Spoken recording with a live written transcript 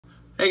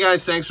Hey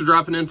guys, thanks for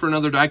dropping in for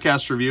another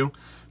Diecast review.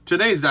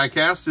 Today's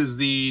Diecast is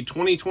the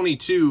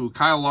 2022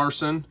 Kyle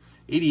Larson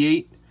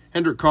 88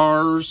 Hendrick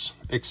Cars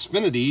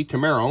Xfinity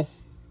Camaro.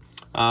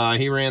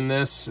 He ran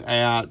this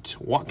at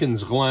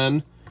Watkins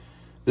Glen.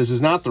 This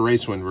is not the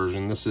Racewin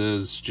version. This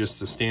is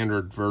just the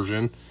standard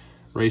version.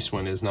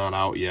 Racewin is not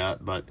out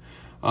yet, but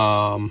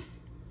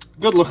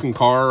good looking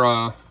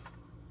car.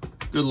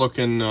 Good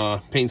looking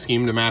paint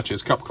scheme to match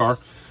his Cup car.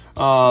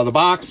 The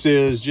box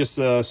is just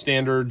a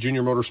standard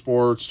Junior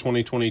Motorsports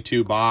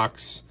 2022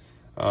 box.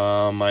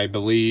 I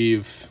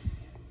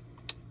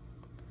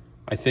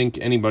think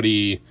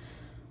anybody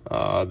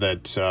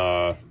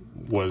that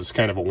was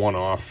kind of a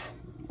one-off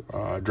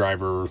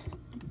driver,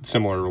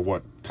 similar to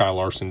what Kyle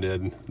Larson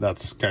did,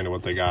 that's kind of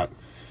what they got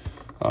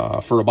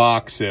for a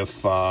box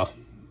if the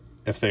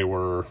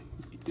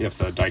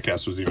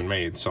diecast was even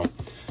made. So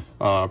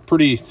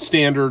pretty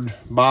standard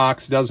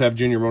box. Does have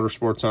Junior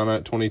Motorsports on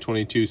it,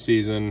 2022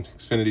 season,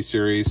 Xfinity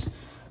Series.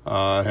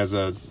 Has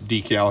a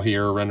decal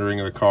here, rendering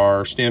of the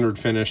car, standard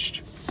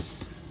finished.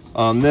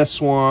 On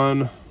this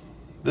one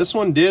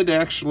did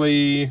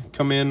actually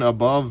come in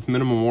above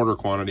minimum order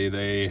quantity.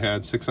 They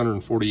had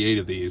 648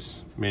 of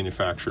these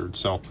manufactured,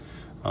 so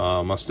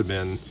must have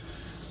been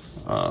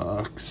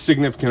a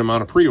significant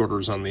amount of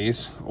pre-orders on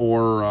these,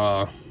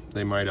 or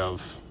they might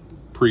have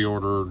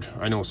pre-ordered.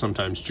 I know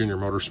sometimes Junior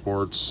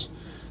Motorsports,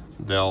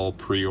 they'll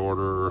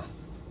pre-order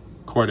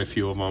quite a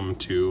few of them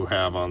to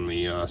have on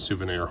the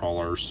souvenir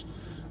haulers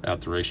at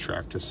the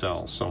racetrack to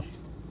sell. So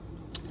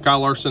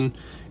Kyle Larson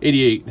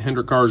 88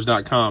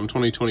 HendrickCars.com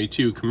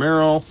 2022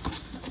 Camaro.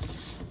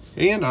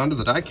 And on to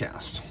the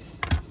diecast.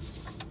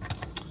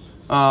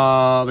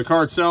 The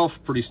car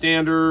itself, pretty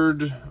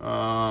standard.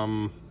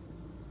 The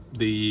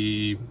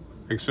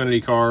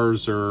Xfinity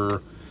cars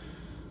are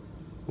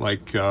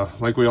like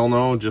we all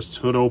know, just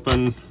hood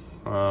open,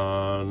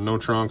 no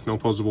trunk, no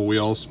posable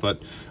wheels,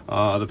 but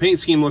the paint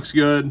scheme looks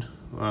good.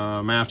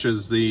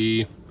 Matches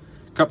the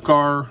Cup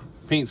car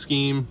paint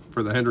scheme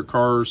for the Hendrick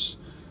Cars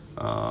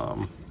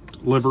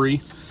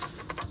livery.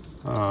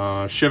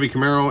 Chevy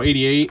Camaro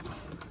 88,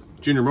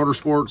 Junior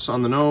Motorsports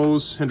on the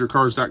nose,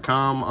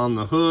 HendrickCars.com on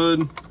the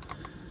hood.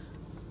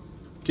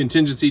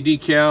 Contingency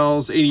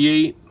decals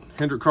 88,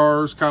 Hendrick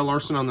Cars, Kyle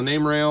Larson on the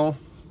name rail.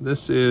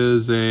 This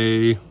is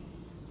a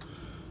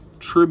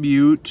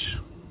tribute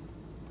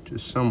to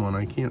someone.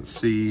 I can't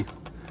see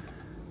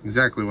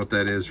exactly what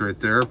that is right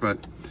there, but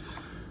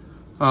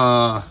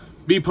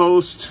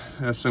B-post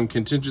has some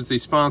contingency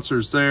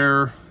sponsors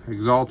there.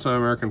 Exalta,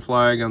 American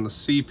flag on the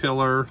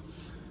C-pillar,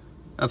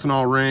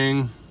 ethanol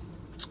ring.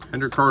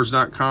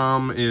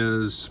 HendrickCars.com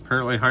is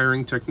apparently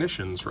hiring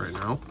technicians right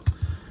now.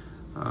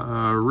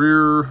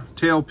 Rear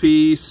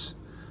tailpiece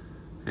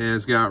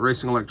has got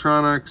racing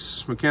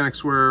electronics,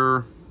 mechanics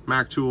wear,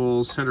 Mac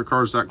tools,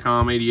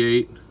 HendrickCars.com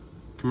 88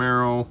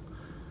 Camaro,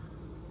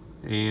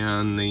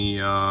 and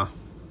the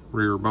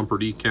rear bumper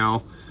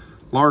decal.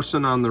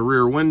 Larson on the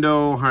rear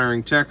window,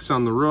 hiring techs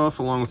on the roof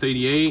along with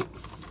 88.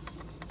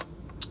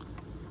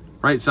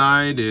 Right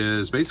side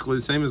is basically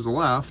the same as the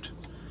left.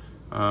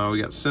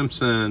 We got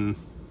Simpson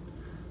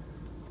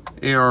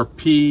ARP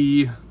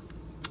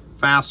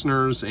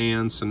fasteners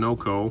and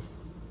Sunoco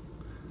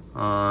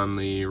on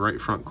the right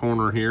front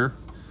corner here.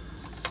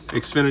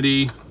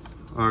 Xfinity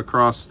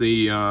across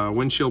the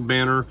windshield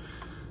banner.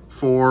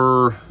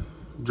 For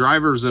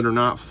drivers that are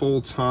not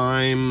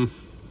full-time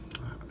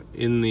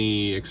in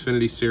the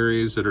Xfinity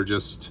series, that are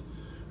just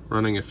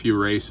running a few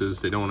races,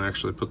 they don't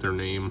actually put their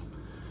name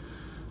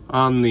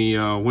on the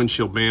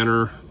windshield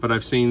banner, but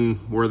I've seen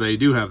where they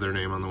do have their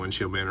name on the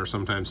windshield banner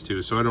sometimes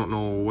too. So I don't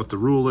know what the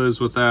rule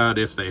is with that,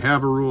 if they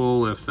have a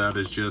rule, if that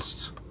is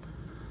just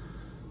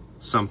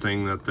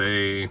something that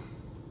they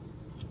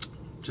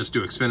just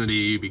do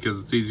Xfinity because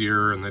it's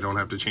easier and they don't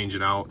have to change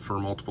it out for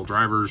multiple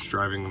drivers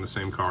driving the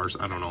same cars.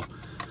 I don't know.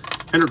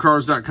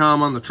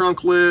 HendrickCars.com on the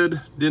trunk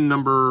lid, DIN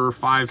number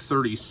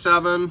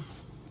 537.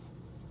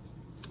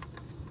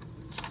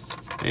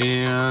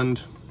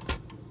 And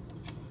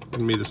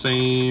gonna be the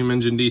same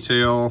engine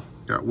detail.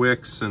 Got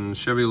Wix and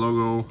Chevy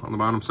logo on the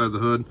bottom side of the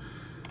hood.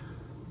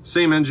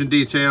 Same engine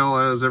detail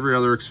as every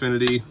other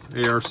Xfinity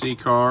ARC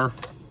car.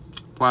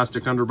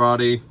 Plastic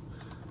underbody.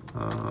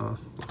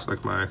 Looks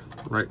like my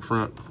right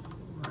front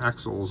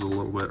axle is a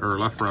little bit, or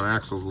left front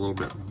axle is a little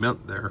bit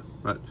bent there,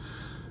 but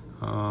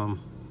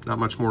not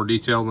much more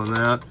detail than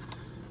that.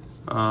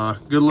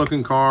 Good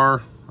looking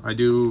car. I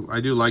do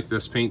like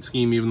this paint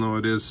scheme, even though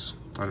it is,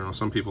 I don't know,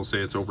 some people say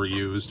it's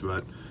overused,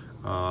 but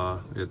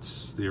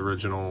it's the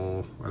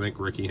original, I think,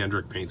 Ricky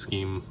Hendrick paint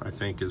scheme, I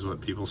think is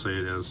what people say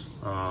it is.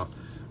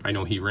 I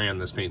know he ran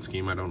this paint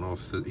scheme. I don't know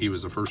if he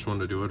was the first one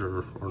to do it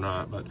or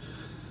not, but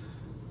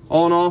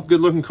all in all,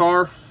 good looking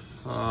car.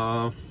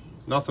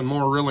 Nothing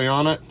more really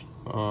on it.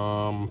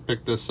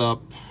 Picked this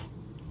up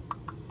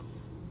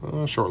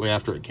shortly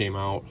after it came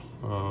out.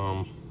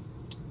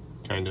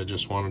 Kind of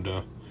just wanted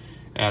to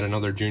add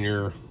another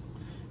Junior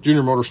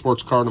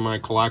Motorsports car to my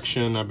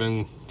collection. I've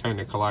been kind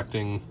of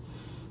collecting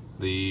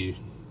the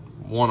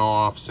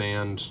one-offs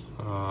and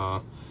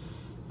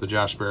the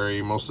Josh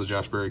Berry, most of the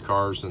Josh Berry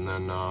cars, and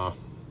then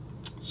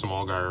some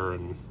Allgaier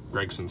and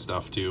Gregson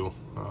stuff too,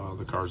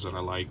 the cars that I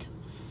like.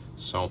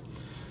 So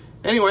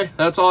anyway,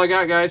 that's all I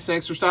got, guys.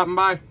 Thanks for stopping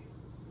by.